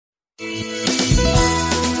Weather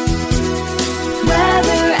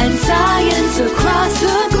and science across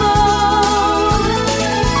the globe.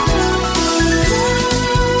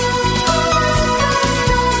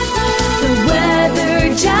 The Weather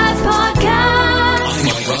Jazz Podcast. I'm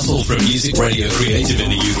Mike Russell from Music Radio Creative in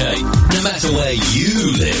the UK. No matter where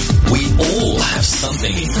you live, we all have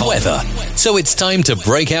something in weather. So it's time to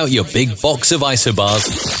break out your big box of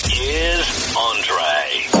isobars. Here's Andre.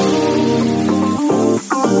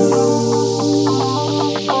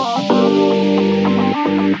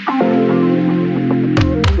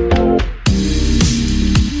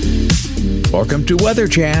 Welcome to Weather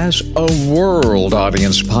Jazz, a world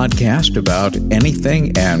audience podcast about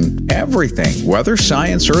anything and everything, weather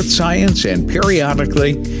science, earth science, and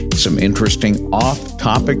periodically some interesting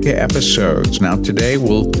off-topic episodes. Now today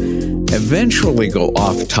we'll eventually go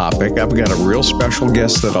off-topic. I've got a real special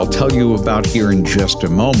guest that I'll tell you about here in just a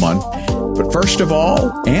moment. But first of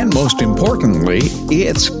all, and most importantly,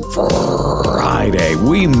 it's Friday.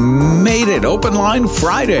 We made it. Open Line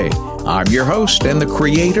Friday. I'm your host and the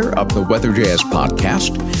creator of the Weather Jazz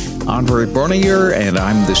Podcast, Andre Bernier, and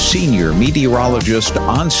I'm the senior meteorologist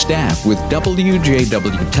on staff with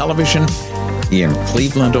WJW Television in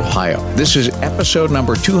Cleveland, Ohio. This is episode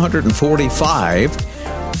number 245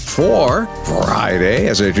 for Friday,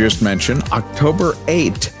 as I just mentioned, October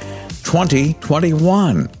 8,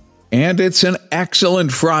 2021. And it's an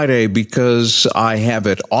excellent Friday because I have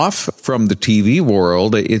it off from the TV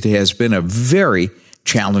world. It has been a very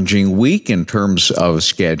challenging week in terms of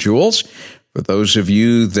schedules. For those of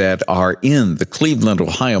you that are in the Cleveland,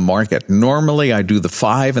 Ohio market, normally I do the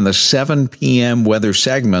 5 and the 7 p.m. weather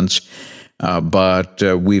segments, but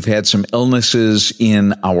we've had some illnesses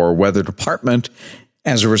in our weather department.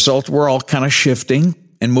 As a result, we're all kind of shifting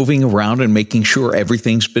and moving around and making sure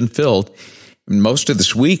everything's been filled. Most of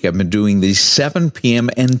this week, I've been doing the 7 p.m.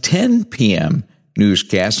 and 10 p.m.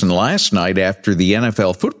 newscasts, and last night after the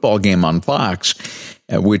NFL football game on Fox,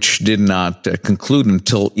 which did not conclude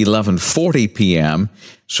until 11:40 p.m.,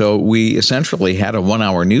 so we essentially had a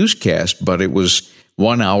 1-hour newscast, but it was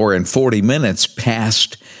 1 hour and 40 minutes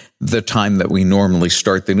past the time that we normally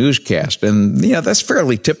start the newscast. And yeah, that's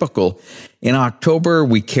fairly typical. In October,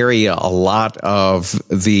 we carry a lot of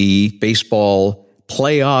the baseball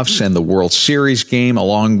playoffs and the World Series game,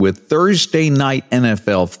 along with Thursday night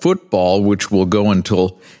NFL football, which will go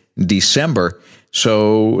until December.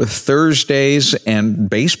 So Thursdays and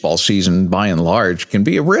baseball season, by and large, can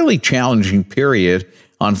be a really challenging period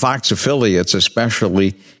on Fox affiliates,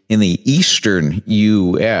 especially in the eastern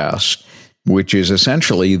U.S., which is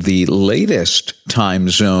essentially the latest time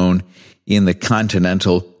zone in the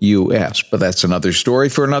continental U.S. But that's another story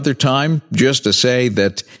for another time. Just to say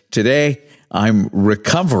that today I'm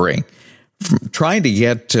recovering from trying to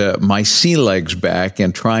get my sea legs back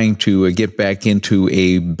and trying to get back into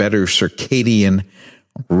a better circadian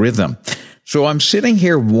rhythm. So I'm sitting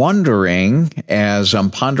here wondering, as I'm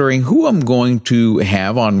pondering who I'm going to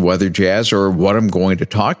have on Weather Jazz or what I'm going to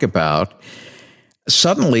talk about,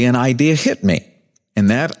 suddenly an idea hit me. And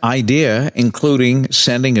that idea, including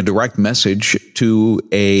sending a direct message to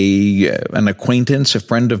an acquaintance, a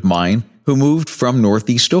friend of mine, who moved from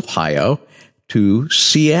Northeast Ohio to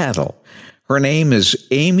Seattle. Her name is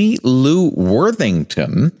Amy Lou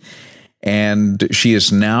Worthington, and she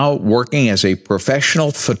is now working as a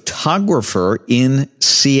professional photographer in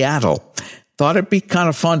Seattle. Thought it'd be kind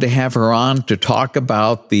of fun to have her on to talk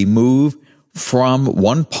about the move from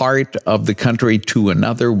one part of the country to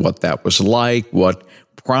another, what that was like, what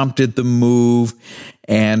prompted the move,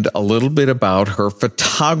 and a little bit about her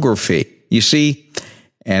photography. You see,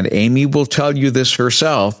 and Amy will tell you this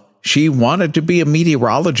herself, she wanted to be a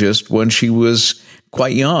meteorologist when she was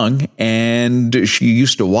quite young, and she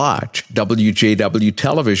used to watch WJW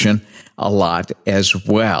television a lot as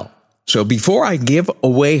well. So before I give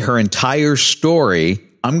away her entire story,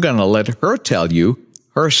 I'm going to let her tell you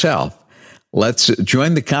herself. Let's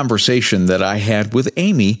join the conversation that I had with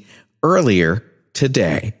Amy earlier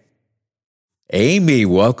today. Amy,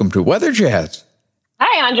 welcome to Weather Jazz.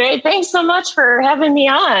 Hi, Andre. Thanks so much for having me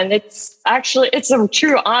on. It's a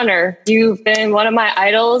true honor. You've been one of my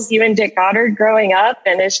idols, you and Dick Goddard growing up,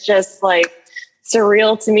 and it's just like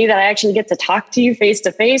surreal to me that I actually get to talk to you face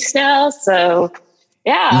to face now. So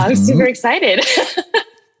yeah, I'm super excited.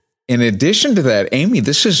 In addition to that, Amy,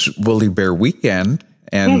 this is Woolly Bear weekend,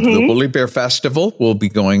 and the Woolly Bear Festival will be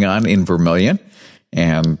going on in Vermilion.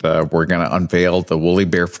 And we're going to unveil the Woolly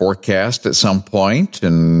Bear forecast at some point,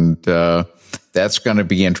 and that's going to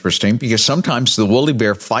be interesting because sometimes the woolly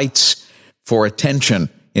bear fights for attention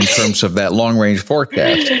in terms of that long-range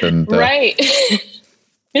forecast. And, right.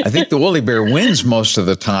 I think the Woolly Bear wins most of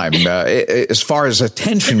the time, as far as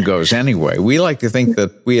attention goes anyway. We like to think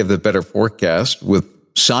that we have the better forecast with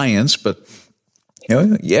science, but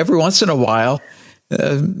every once in a while,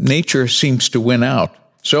 nature seems to win out.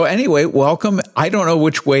 So anyway, welcome. I don't know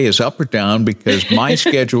which way is up or down because my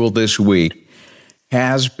schedule this week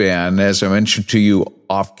has been, as I mentioned to you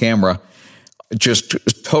off camera, just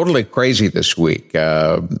totally crazy this week.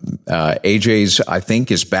 AJ's, I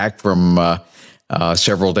think, is back from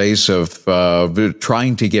several days of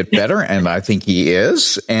trying to get better, and I think he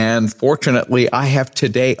is. And fortunately, I have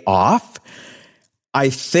today off. I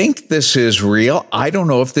think this is real. I don't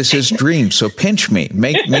know if this is dream. So pinch me.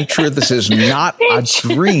 Make sure this is not a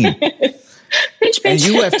dream. Pinch. And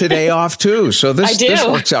you have today off too. So this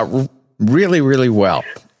works out really, really well.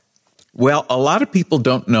 Well, a lot of people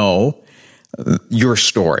don't know your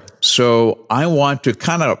story. So I want to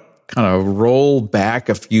kind of roll back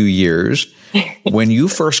a few years. When you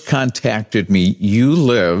first contacted me, you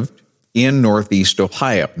lived in Northeast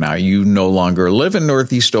Ohio. Now, you no longer live in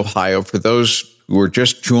Northeast Ohio. For those who are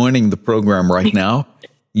just joining the program right now,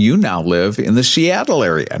 you now live in the Seattle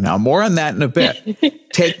area. Now, more on that in a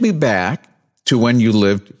bit. Take me back to when you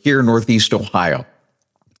lived here in Northeast Ohio.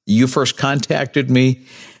 You first contacted me,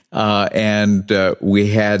 and we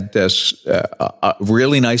had a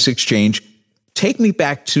really nice exchange. Take me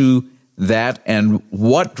back to that and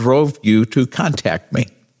what drove you to contact me.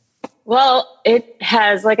 Well, it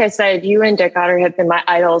has, like I said, you and Dick Goddard have been my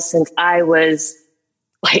idols since I was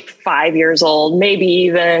like 5 years old, maybe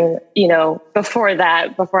even, before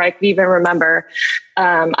that, before I could even remember.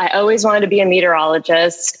 I always wanted to be a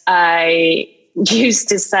meteorologist. I used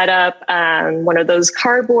to set up one of those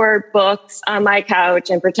cardboard books on my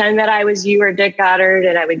couch and pretend that I was you or Dick Goddard,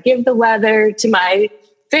 and I would give the weather to my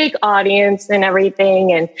fake audience and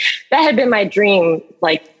everything. And that had been my dream,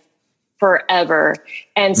 like, forever.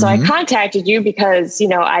 And so I contacted you because,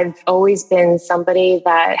 I've always been somebody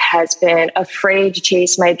that has been afraid to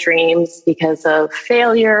chase my dreams because of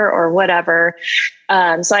failure or whatever.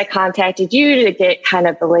 So I contacted you to get kind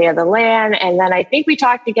of the lay of the land. And then I think we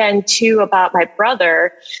talked again too about my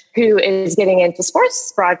brother who is getting into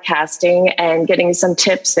sports broadcasting and getting some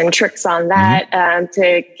tips and tricks on that,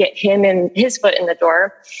 to get him and his foot in the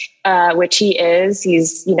door, which he is.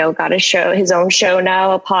 He's, got his own show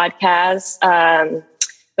now, a podcast,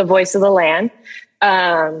 The Voice of the Land.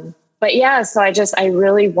 But yeah, so I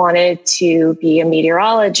really wanted to be a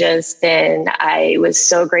meteorologist, and I was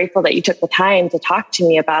so grateful that you took the time to talk to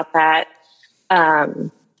me about that.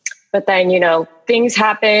 But then, things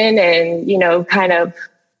happen and, kind of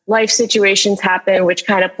life situations happen, which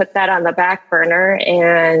kind of put that on the back burner.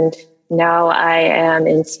 And now I am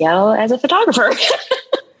in Seattle as a photographer,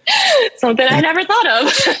 something I never thought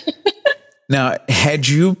of. Now, had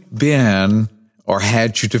you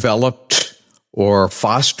developed or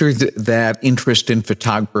fostered that interest in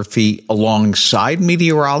photography alongside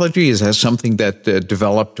meteorology? Is that something that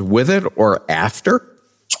developed with it or after?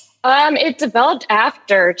 It developed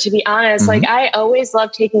after, to be honest. Like, I always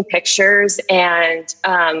loved taking pictures, and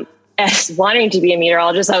as wanting to be a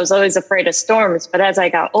meteorologist, I was always afraid of storms. But as I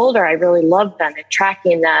got older, I really loved them and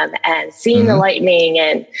tracking them and seeing the lightning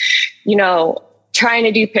and, trying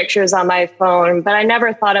to do pictures on my phone. But I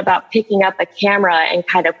never thought about picking up a camera and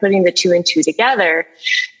kind of putting the two and two together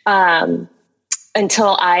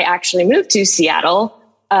until I actually moved to Seattle.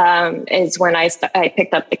 Is when I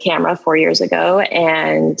picked up the camera 4 years ago,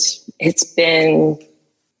 and it's been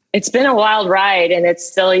a wild ride, and it's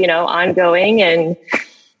still, ongoing, and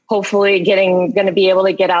hopefully going to be able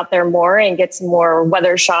to get out there more and get some more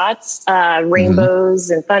weather shots, rainbows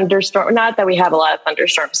and thunderstorms. Not that we have a lot of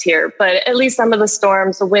thunderstorms here, but at least some of the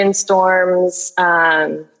storms, the wind storms,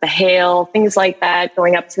 the hail, things like that,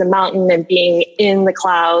 going up to the mountain and being in the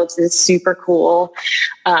clouds is super cool.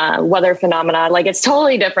 Weather phenomenon. Like, it's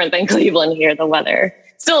totally different than Cleveland here, the weather.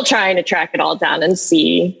 Still trying to track it all down and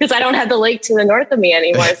see, because I don't have the lake to the north of me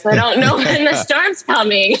anymore. So I don't know when the storm's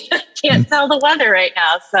coming. Can't tell the weather right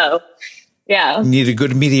now. So, yeah. You need a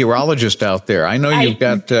good meteorologist out there. I know you've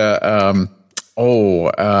got, I've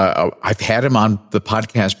had him on the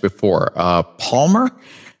podcast before. Palmer,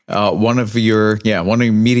 one of your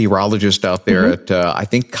meteorologists out there at, I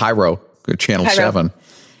think, Cairo, Channel 7. Yep.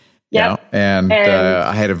 Yeah. And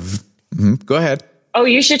I had go ahead. Oh,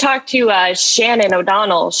 you should talk to Shannon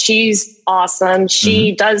O'Donnell. She's awesome.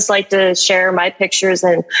 She does like to share my pictures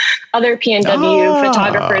and other PNW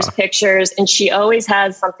photographers' pictures. And she always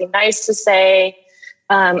has something nice to say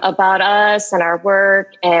about us and our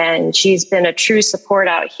work. And she's been a true support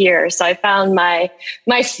out here. So I found my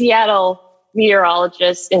Seattle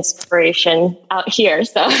meteorologist inspiration out here.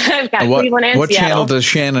 So I've got Cleveland and what Seattle. Channel does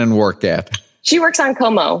Shannon work at? She works on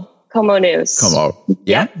Como News. Como.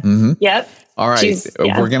 Yeah. Yep. Mm-hmm. Yep. All right.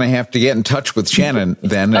 We're going to have to get in touch with Shannon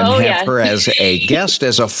then and have her as a guest,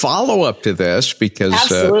 as a follow-up to this, because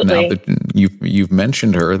now that you've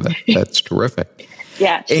mentioned her, that's terrific.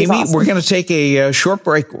 Yeah. Amy, awesome. we're going to take a short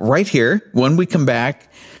break right here. When we come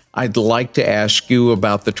back, I'd like to ask you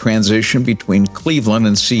about the transition between Cleveland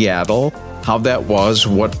and Seattle, how that was,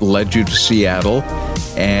 what led you to Seattle,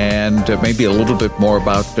 and maybe a little bit more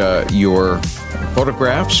about your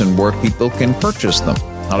photographs and where people can purchase them.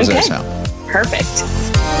 How does that sound? Perfect.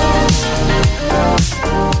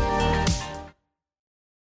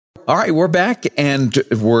 All right, we're back, and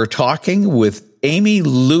we're talking with Amy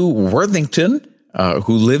Lou Worthington,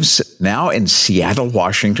 who lives now in Seattle,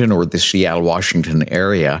 Washington, or the Seattle, Washington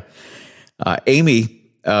area. Amy,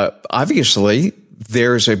 obviously,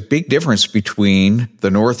 there's a big difference between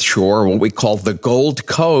the North Shore, what we call the Gold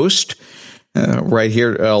Coast, right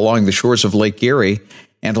here along the shores of Lake Erie,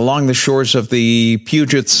 and along the shores of the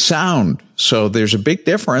Puget Sound. So there's a big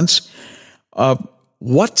difference. What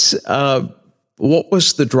was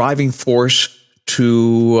the driving force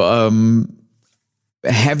to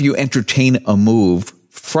have you entertain a move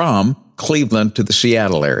from Cleveland to the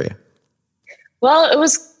Seattle area? Well, it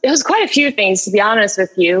was quite a few things, to be honest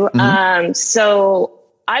with you. Mm-hmm. So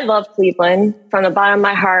I love Cleveland from the bottom of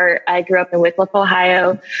my heart. I grew up in Wickliffe,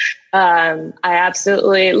 Ohio. I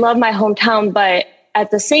absolutely love my hometown, but at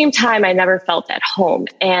the same time, I never felt at home,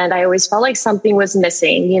 and I always felt like something was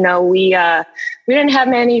missing. You know, we didn't have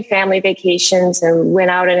many family vacations and went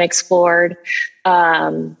out and explored,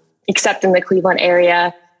 except in the Cleveland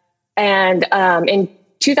area. And in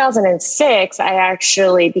 2006, I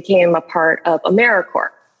actually became a part of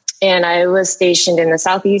AmeriCorps, and I was stationed in the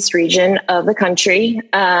southeast region of the country.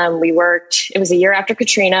 We worked, it was a year after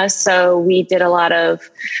Katrina, so we did a lot of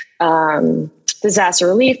disaster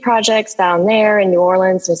relief projects down there in New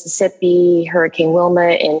Orleans, Mississippi, Hurricane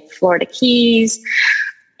Wilma in Florida Keys.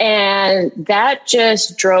 And that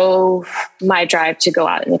just drove my drive to go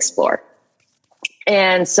out and explore.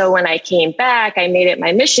 And so when I came back, I made it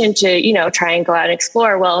my mission to, try and go out and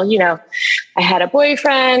explore. Well, I had a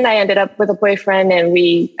boyfriend. I ended up with a boyfriend, and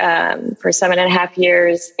we, for 7.5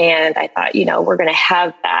 years. And I thought, we're going to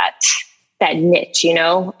have that niche,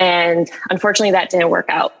 and unfortunately that didn't work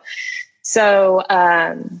out. So,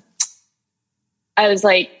 I was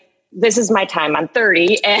like, this is my time. I'm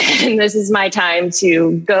 30 and this is my time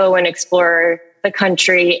to go and explore the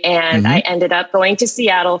country. And I ended up going to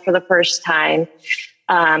Seattle for the first time.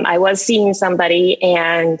 I was seeing somebody,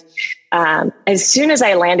 and as soon as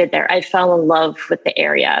I landed there, I fell in love with the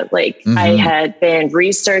area. Like I had been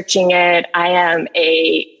researching it. I am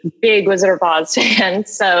a big Wizard of Oz fan.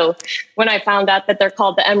 So when I found out that they're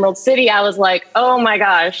called the Emerald City, I was like, oh my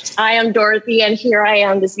gosh, I am Dorothy and here I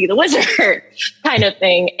am to see the wizard kind of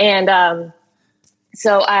thing. And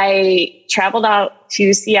so I traveled out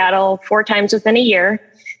to Seattle 4 times within a year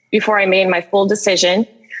before I made my full decision.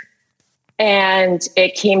 And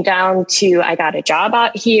it came down to, I got a job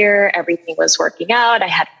out here. Everything was working out. I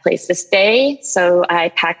had a place to stay. So I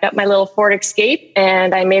packed up my little Ford Escape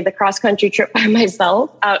and I made the cross-country trip by myself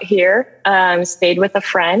out here. Stayed with a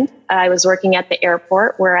friend. I was working at the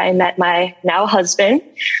airport where I met my now husband.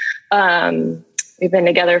 We've been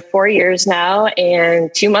together 4 years now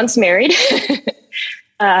and 2 months married.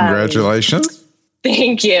 Congratulations.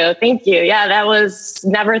 Thank you. Yeah, that was,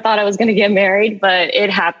 never thought I was going to get married, but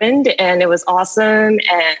it happened and it was awesome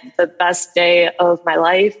and the best day of my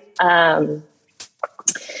life.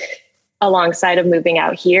 Alongside of moving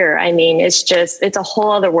out here. I mean, it's a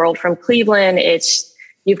whole other world from Cleveland.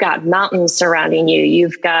 You've got mountains surrounding you.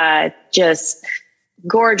 You've got just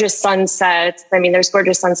gorgeous sunsets. I mean, there's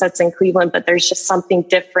gorgeous sunsets in Cleveland, but there's just something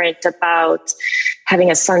different about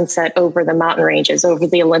having a sunset over the mountain ranges, over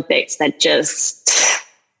the Olympics, that just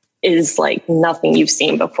is like nothing you've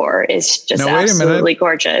seen before. It's just absolutely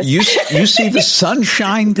gorgeous. You see the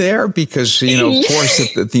sunshine there? Because, of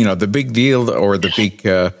course, the big deal or the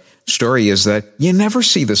big story is that you never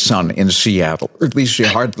see the sun in Seattle, or at least you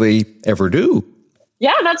hardly ever do.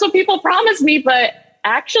 Yeah, that's what people promise me, but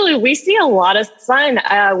actually, we see a lot of sun.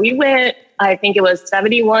 We went, I think it was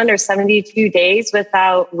 71 or 72 days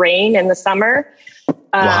without rain in the summer.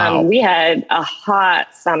 Wow. We had a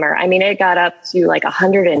hot summer. I mean, it got up to like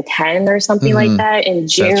 110 or something like that in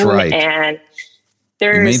June. That's right. And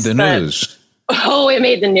it made the news. Oh, it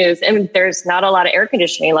made the news. And there's not a lot of air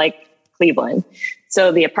conditioning like Cleveland.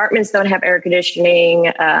 So the apartments don't have air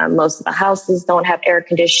conditioning. Most of the houses don't have air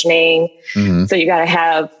conditioning. Mm-hmm. So you got to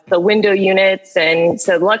have the window units. And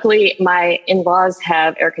so luckily my in-laws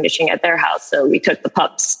have air conditioning at their house. So we took the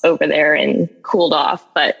pups over there and cooled off.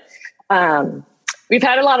 But we've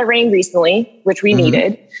had a lot of rain recently, which we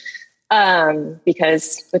needed,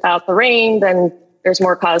 because without the rain, then there's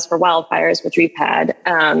more cause for wildfires, which we've had.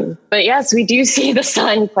 But yes, we do see the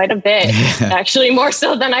sun quite a bit, actually more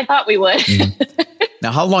so than I thought we would. Mm-hmm.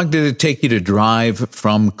 Now, how long did it take you to drive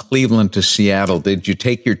from Cleveland to Seattle? Did you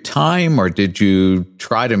take your time, or did you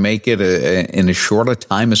try to make it in as short a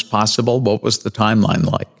time as possible? What was the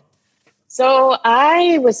timeline like? So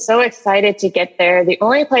I was so excited to get there. The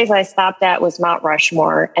only place I stopped at was Mount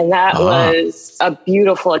Rushmore, and that was a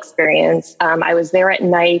beautiful experience. I was there at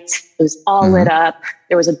night. It was all lit up.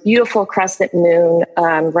 There was a beautiful crescent moon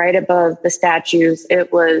right above the statues.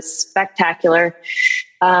 It was spectacular.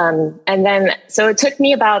 And then, so it took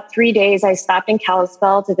me about 3 days. I stopped in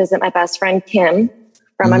Kalispell to visit my best friend, Kim,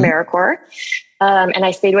 from AmeriCorps. And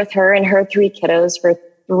I stayed with her and her 3 kiddos for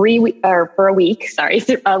a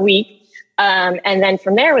week. And then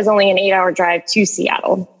from there was only an 8-hour drive to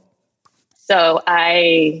Seattle. So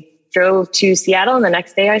I drove to Seattle, and the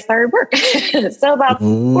next day I started work. So about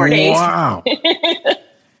 4 days. Wow.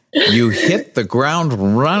 You hit the ground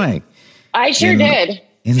running. I sure did.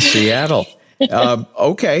 In Seattle.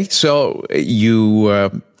 Okay, so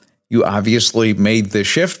you obviously made the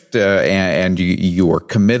shift and you were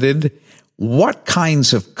committed. What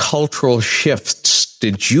kinds of cultural shifts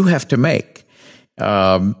did you have to make?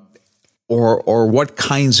 Or what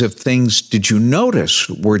kinds of things did you notice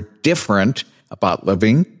were different about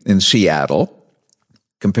living in Seattle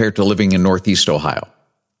compared to living in Northeast Ohio?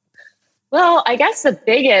 Well, I guess the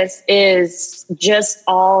biggest is just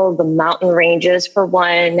all the mountain ranges. For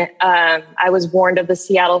one, I was warned of the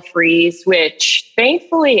Seattle freeze, which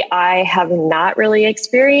thankfully I have not really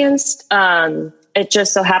experienced. It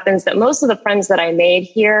just so happens that most of the friends that I made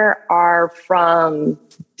here are from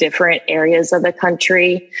different areas of the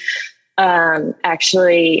country.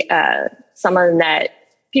 Actually, some of them that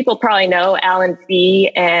people probably know, Alan Fee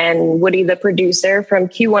and Woody, the producer from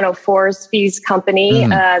Q104's Fee's company.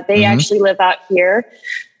 They actually live out here.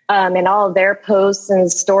 And all of their posts and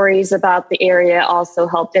stories about the area also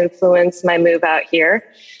helped influence my move out here.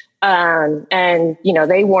 And, you know,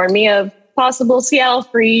 they warned me of possible Seattle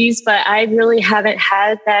freeze, but I really haven't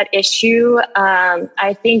had that issue.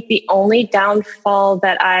 I think the only downfall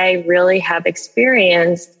that I really have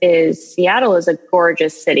experienced is Seattle is a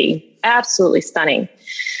gorgeous city, absolutely stunning.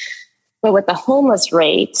 But with the homeless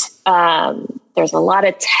rate, there's a lot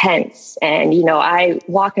of tents. And, you know, I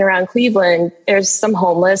walking around Cleveland, there's some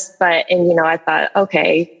homeless, and I thought,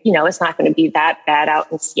 okay, you know, it's not going to be that bad out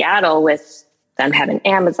in Seattle with them having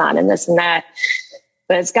Amazon and this and that.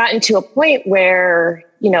 But it's gotten to a point where,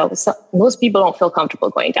 you know, most people don't feel comfortable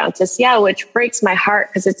going down to Seattle, which breaks my heart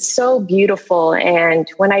because it's so beautiful. And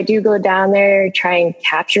when I do go down there, try and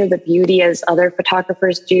capture the beauty as other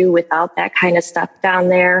photographers do without that kind of stuff down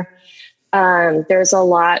there. There's a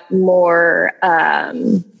lot more, I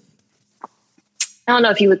don't know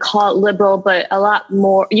if you would call it liberal, but a lot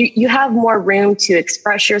more, you have more room to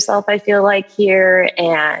express yourself, I feel like, here,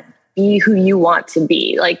 and be who you want to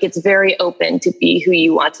be. Like, it's very open to be who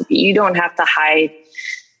you want to be. You don't have to hide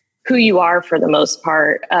who you are for the most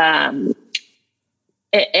part.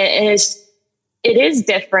 It is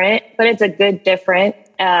different, but it's a good different.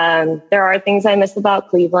 There are things I miss about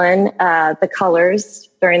Cleveland, the colors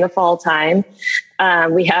during the fall time.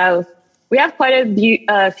 We have quite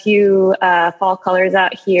a few fall colors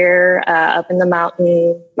out here up in the Mount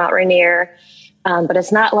Rainier, but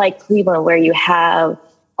it's not like Cleveland where you have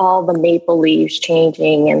all the maple leaves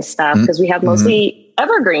changing and stuff, because we have mostly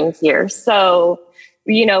evergreens here. So,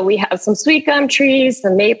 you know, we have some sweet gum trees,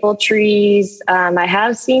 some maple trees. I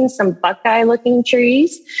have seen some Buckeye looking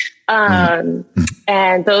trees. And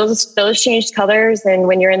those changed colors. And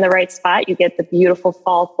when you're in the right spot, you get the beautiful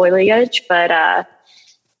fall foliage. But,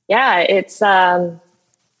 yeah, it's, I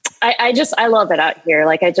love it out here.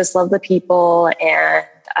 Like, I just love the people, and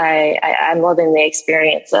I'm loving the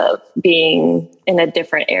experience of being in a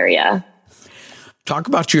different area. Talk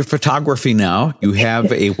about your photography now. You have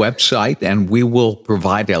a website, and we will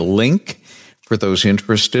provide a link for those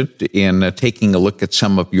interested in taking a look at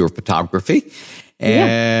some of your photography.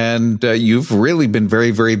 And you've really been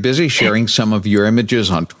very, very busy sharing some of your images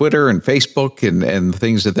on Twitter and Facebook and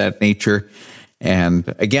things of that nature.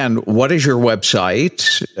 And again, what is your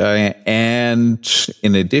website? And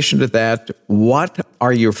in addition to that, what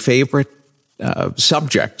are your favorite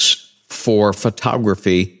subjects for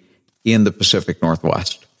photography in the Pacific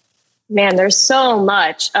Northwest? Man, there's so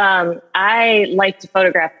much. I like to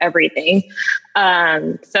photograph everything.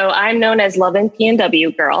 So I'm known as Love and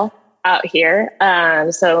PNW Girl out here.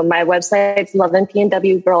 So my website's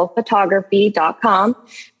loveandpnwgirlphotography.com.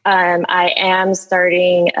 I am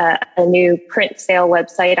starting a new print sale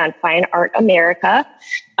website on Fine Art America,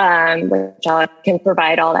 which I can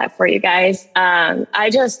provide all that for you guys.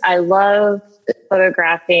 I love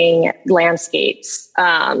photographing landscapes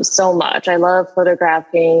so much. I love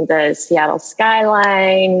photographing the Seattle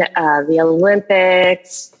skyline, the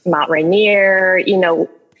Olympics, Mount Rainier.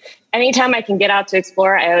 Anytime I can get out to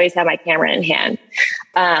explore, I always have my camera in hand.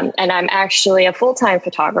 And I'm actually a full-time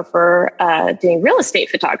photographer doing real estate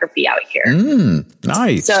photography out here.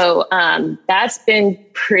 Nice. So that's been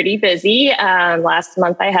pretty busy. Last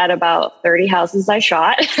month I had about 30 houses I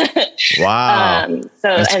shot. Wow.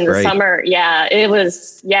 That's and great. The summer,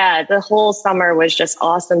 the whole summer was just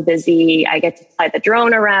awesome busy. I get to fly the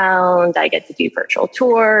drone around. I get to do virtual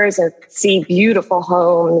tours and see beautiful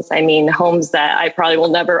homes. I mean, homes that I probably will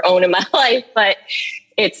never own in my life, but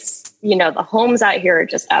it's, the homes out here are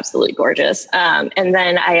just absolutely gorgeous. And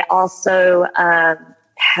then I also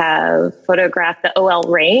have photographed the OL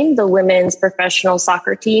Reign, the women's professional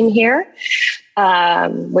soccer team here,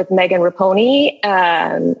 with Megan Raponi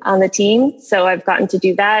on the team. So I've gotten to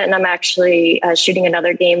do that. And I'm actually shooting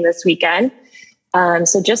another game this weekend.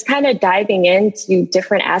 So just kind of diving into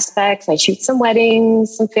different aspects. I shoot some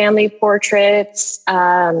weddings, some family portraits,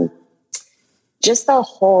 just a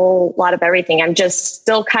whole lot of everything. I'm just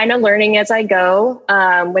still kind of learning as I go,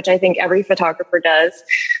 which I think every photographer does.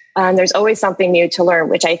 There's always something new to learn,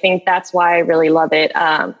 which I think that's why I really love it.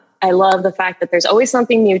 I love the fact that there's always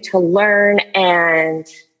something new to learn. And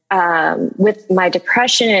with my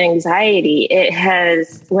depression and anxiety,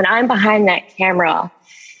 when I'm behind that camera,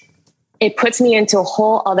 it puts me into a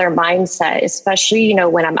whole other mindset, especially,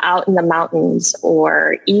 when I'm out in the mountains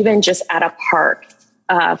or even just at a park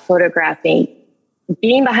photographing.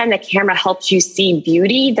 Being behind the camera helps you see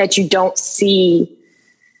beauty that you don't see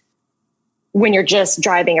when you're just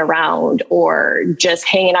driving around or just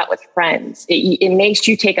hanging out with friends. It makes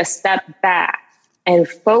you take a step back and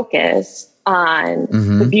focus on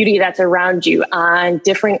the beauty that's around you on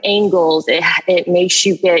different angles. It makes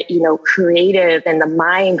you get, creative and the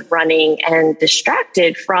mind running and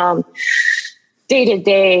distracted from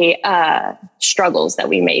day-to-day struggles that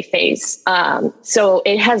we may face. So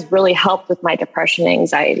it has really helped with my depression and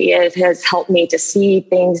anxiety. It has helped me to see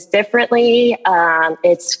things differently.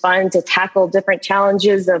 It's fun to tackle different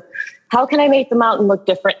challenges of how can I make the mountain look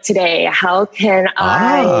different today? How can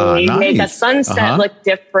I make a sunset look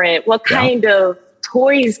different? What kind of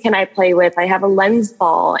toys can I play with? I have a lens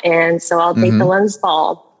ball. And so I'll take the lens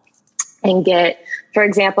ball and get, for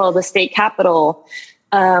example, the state capitol.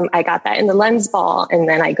 I got that in the lens ball, and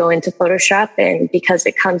then I go into Photoshop, and because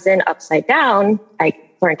it comes in upside down, I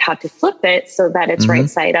learned how to flip it so that it's right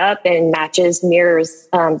side up and mirrors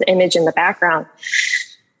the image in the background.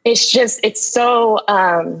 It's just so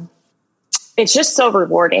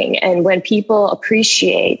rewarding. And when people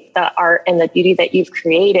appreciate the art and the beauty that you've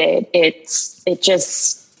created, it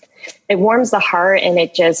warms the heart, and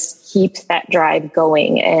it just keeps that drive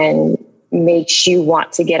going and makes you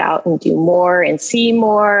want to get out and do more and see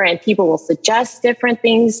more. And people will suggest different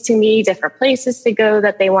things to me, different places to go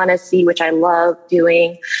that they want to see, which I love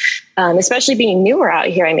doing, especially being newer out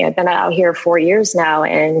here. I mean, I've been out here 4 years now,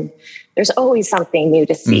 and there's always something new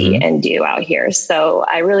to see and do out here. So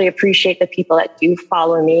I really appreciate the people that do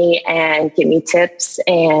follow me and give me tips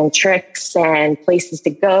and tricks and places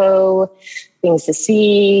to go, things to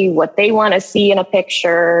see, what they want to see in a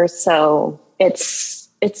picture. So it's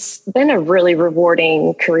been a really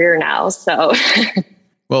rewarding career now. So,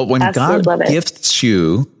 well, when God gifts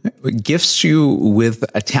you with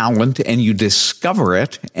a talent and you discover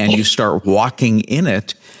it and you start walking in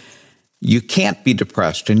it, you can't be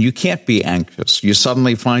depressed and you can't be anxious. You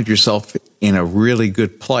suddenly find yourself in a really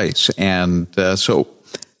good place. And so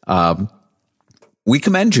we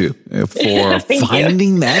commend you for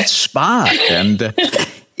finding that spot. And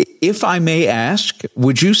if I may ask,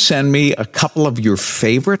 would you send me a couple of your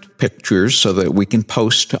favorite pictures so that we can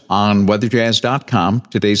post on weatherjazz.com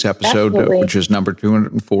today's episode, which is number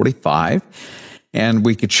 245, and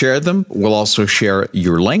we could share them. We'll also share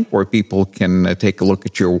your link where people can take a look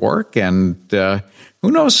at your work. And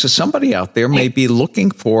who knows, somebody out there may be looking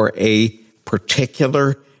for a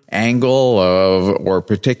particular angle or a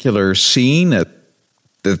particular scene that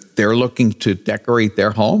they're looking to decorate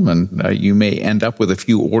their home, and you may end up with a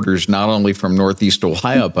few orders, not only from Northeast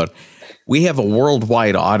Ohio, but we have a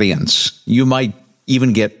worldwide audience. You might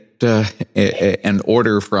even get an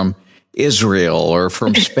order from Israel or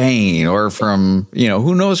from Spain or from,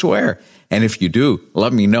 who knows where. And if you do,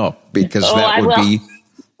 let me know, because that would be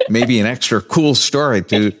maybe an extra cool story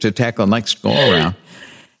to tackle next go around.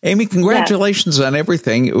 Amy, congratulations on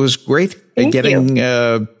everything. It was great getting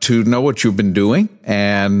to know what you've been doing,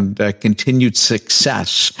 and continued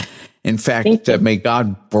success. In fact, may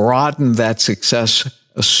God broaden that success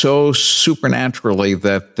so supernaturally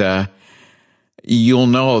that you'll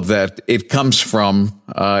know that it comes from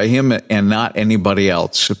him and not anybody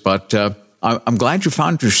else. But I'm glad you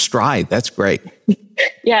found your stride. That's great.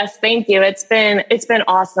 Yes, thank you. It's been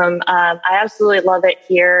awesome. I absolutely love it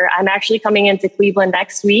here. I'm actually coming into Cleveland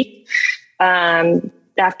next week.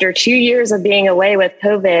 After 2 years of being away with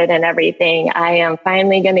COVID and everything, I am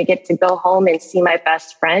finally going to get to go home and see my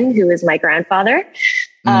best friend, who is my grandfather,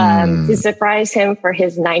 to surprise him for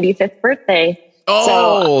his 95th birthday.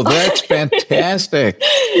 Oh, that's fantastic.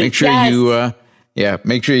 Make sure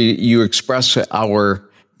make sure you express our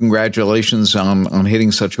congratulations on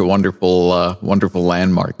hitting such a wonderful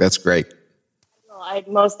landmark. That's great. Well, I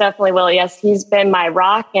most definitely will. Yes, he's been my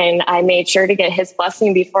rock, and I made sure to get his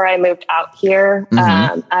blessing before I moved out here.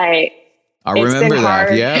 Mm-hmm. I remember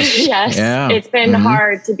that. Yes. Yes. Yeah. It's been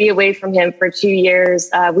hard to be away from him for 2 years.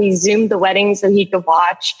 We Zoomed the wedding so he could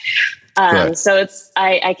watch. So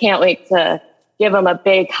I can't wait to give him a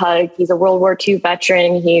big hug. He's a World War II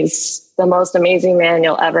veteran. He's the most amazing man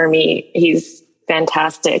you'll ever meet. He's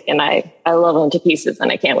fantastic, and I love him to pieces,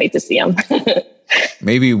 and I can't wait to see him.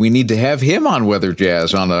 Maybe we need to have him on Weather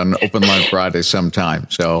Jazz on an Open Line Friday sometime.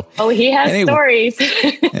 So, he has stories.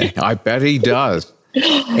 I bet he does.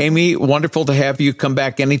 Amy, wonderful to have you. Come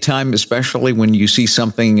back anytime, especially when you see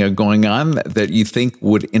something going on that you think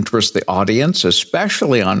would interest the audience,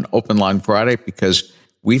 especially on Open Line Friday, because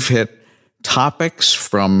we've hit topics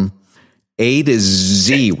from A to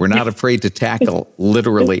Z. We're not afraid to tackle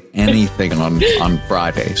literally anything on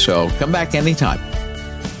Friday. So come back anytime.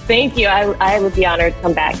 Thank you. I would be honored to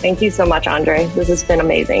come back. Thank you so much, Andre. This has been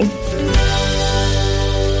amazing.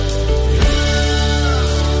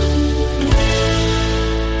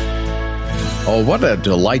 Oh, what a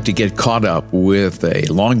delight to get caught up with a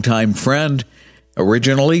longtime friend,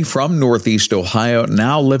 originally from Northeast Ohio,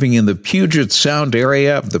 now living in the Puget Sound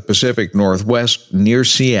area of the Pacific Northwest near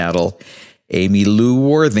Seattle, Amy Lou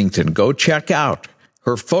Worthington. Go check out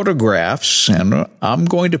her photographs, and I'm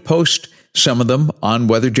going to post some of them on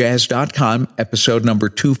weatherjazz.com, episode number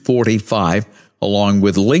 245, along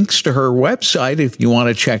with links to her website if you want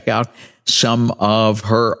to check out some of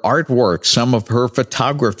her artwork, some of her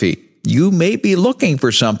photography. You may be looking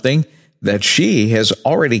for something that she has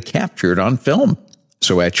already captured on film.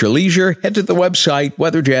 So at your leisure, head to the website,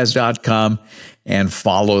 weatherjazz.com, and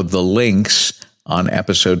follow the links on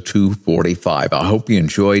episode 245. I hope you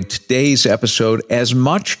enjoyed today's episode as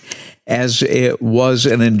much as it was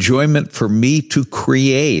an enjoyment for me to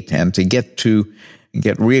create and to get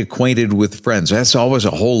reacquainted with friends. That's always a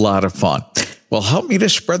whole lot of fun. Well, help me to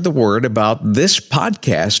spread the word about this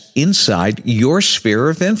podcast inside your sphere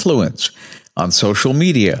of influence on social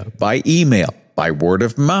media, by email, by word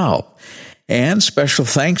of mouth. And special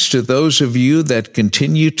thanks to those of you that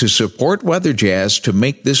continue to support Weather Jazz to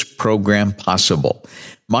make this program possible.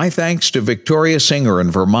 My thanks to Victoria Singer in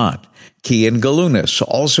Vermont, Kian Galunas,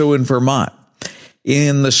 also in Vermont.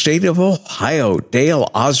 In the state of Ohio, Dale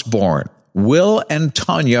Osborne, Will and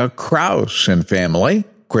Tanya Krause and family,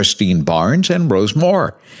 Christine Barnes and Rose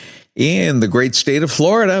Moore. In the great state of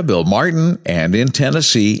Florida, Bill Martin, and in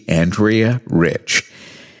Tennessee, Andrea Rich.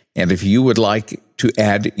 And if you would like to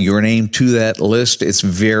add your name to that list, it's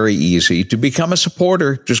very easy. To become a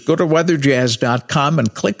supporter, just go to weatherjazz.com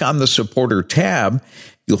and click on the supporter tab.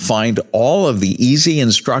 You'll find all of the easy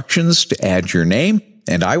instructions to add your name,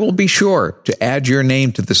 and I will be sure to add your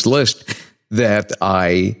name to this list that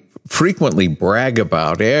I frequently brag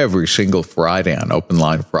about every single Friday on Open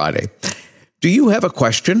Line Friday. Do you have a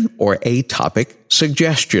question or a topic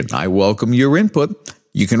suggestion? I welcome your input.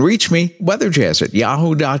 You can reach me,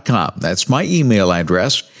 weatherjazz@yahoo.com. That's my email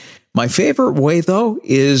address. My favorite way, though,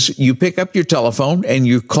 is you pick up your telephone and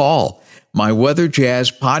you call my Weather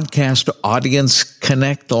Jazz Podcast Audience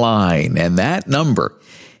Connect line. And that number,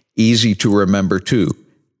 easy to remember too,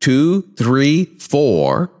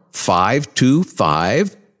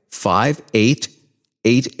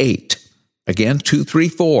 234-525-5888. Again,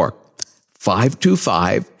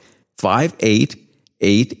 234-525-5888.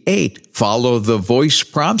 88. Follow the voice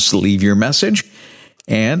prompts, leave your message,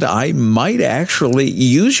 and I might actually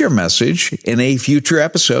use your message in a future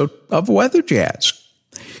episode of Weather Jazz.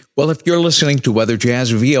 Well, if you're listening to Weather Jazz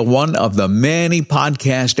via one of the many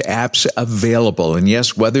podcast apps available, and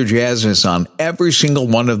yes, Weather Jazz is on every single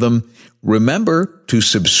one of them, remember to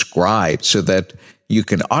subscribe so that you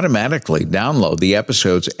can automatically download the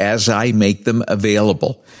episodes as I make them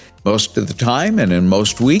available. Most of the time and in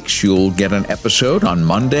most weeks, you'll get an episode on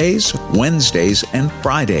Mondays, Wednesdays, and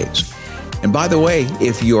Fridays. And by the way,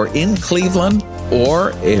 if you're in Cleveland,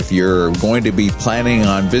 or if you're going to be planning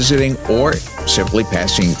on visiting or simply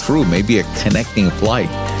passing through, maybe a connecting flight,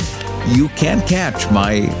 you can catch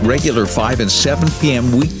my regular 5 and 7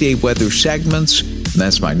 p.m. weekday weather segments. And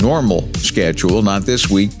that's my normal schedule, not this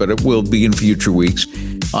week, but it will be in future weeks,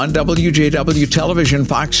 on WJW Television,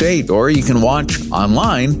 Fox 8, or you can watch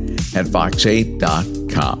online at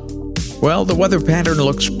fox8.com. Well, the weather pattern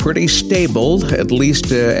looks pretty stable, at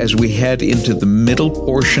least as we head into the middle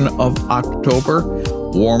portion of October.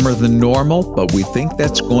 Warmer than normal, but we think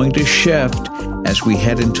that's going to shift as we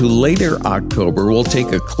head into later October. We'll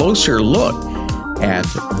take a closer look at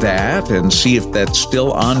that and see if that's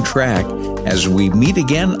still on track as we meet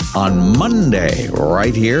again on Monday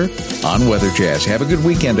right here on Weather Jazz. Have a good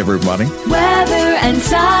weekend, everybody. Weather and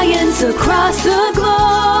science across the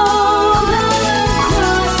globe.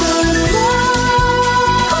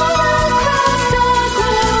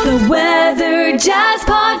 The Weather Jazz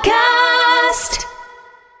Podcast.